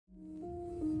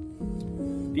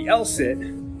The L-sit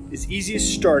is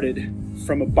easiest started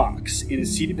from a box in a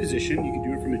seated position. You can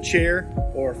do it from a chair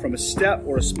or from a step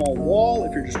or a small wall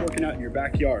if you're just working out in your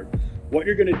backyard. What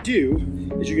you're gonna do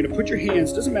is you're gonna put your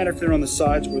hands, doesn't matter if they're on the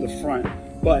sides or the front,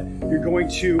 but you're going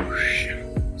to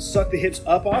suck the hips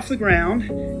up off the ground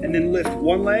and then lift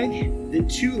one leg, then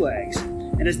two legs.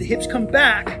 And as the hips come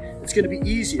back, it's gonna be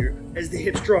easier. As the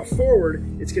hips draw forward,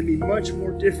 it's gonna be much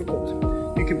more difficult.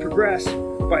 You can progress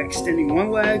by extending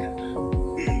one leg,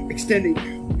 extending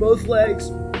both legs,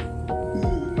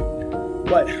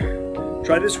 but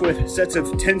try this with sets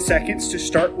of 10 seconds to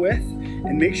start with,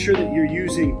 and make sure that you're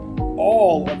using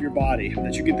all of your body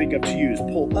that you can think of to use.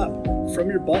 Pull up from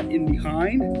your butt in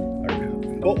behind, or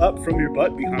pull up from your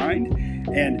butt behind,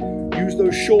 and use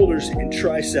those shoulders and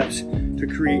triceps to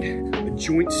create a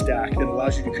joint stack that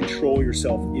allows you to control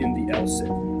yourself in the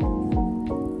L-sit.